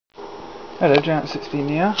Hello, Jaannetts16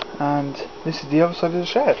 here, and this is the other side of the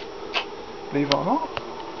shed, believe it or not.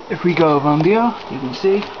 If we go around here, you can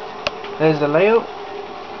see there's the layout,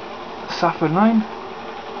 Saffron line,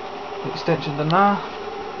 the extension to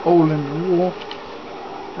that, all in the wall,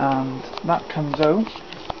 and that comes out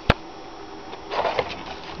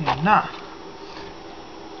in that.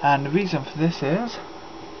 And the reason for this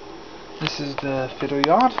is the fiddle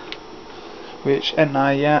yard, which ain't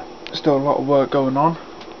there yet, still a lot of work going on.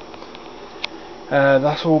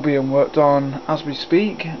 That's all being worked on as we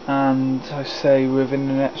speak, and I say within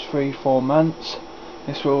the next 3-4 months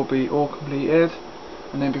this will be all completed,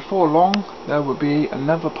 and then before long there will be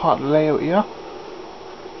another part of the layout here,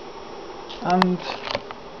 and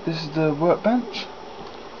this is the workbench.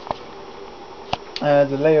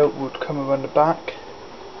 The layout would come around the back.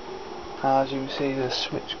 As you can see, the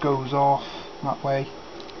switch goes off that way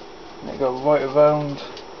and it goes right around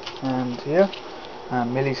and here,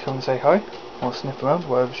 and Millie's come to say hi or sniff around,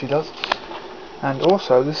 whatever she does. And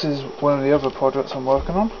also, this is one of the other projects I'm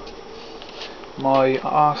working on, my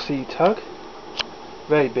RC tug,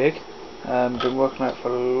 very big, been working on it for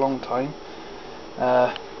a long time,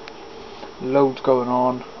 loads going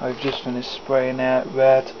on. I've just finished spraying it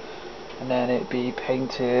red and then it be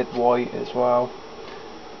painted white as well,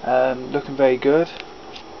 looking very good.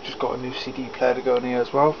 Just got a new CD player to go in here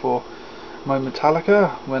as well for my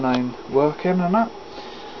Metallica when I'm working and that.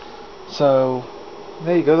 So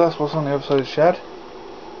there you go, that's what's on the other side of the shed,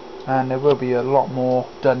 and there will be a lot more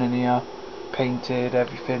done in here, painted,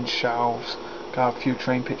 everything, shelves, got a few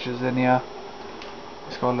train pictures in here.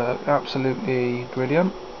 It's going to look absolutely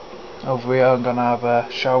brilliant. Over here I'm going to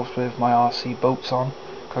have shelves with my RC boats on.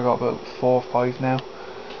 I got about 4 or 5 now,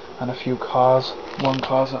 and a few cars. One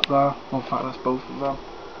car's up there, well, in fact that's both of them,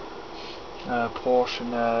 Porsche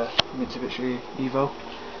and Mitsubishi Evo.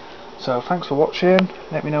 So thanks for watching,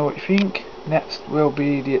 let me know what you think. Next will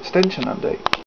be the extension update.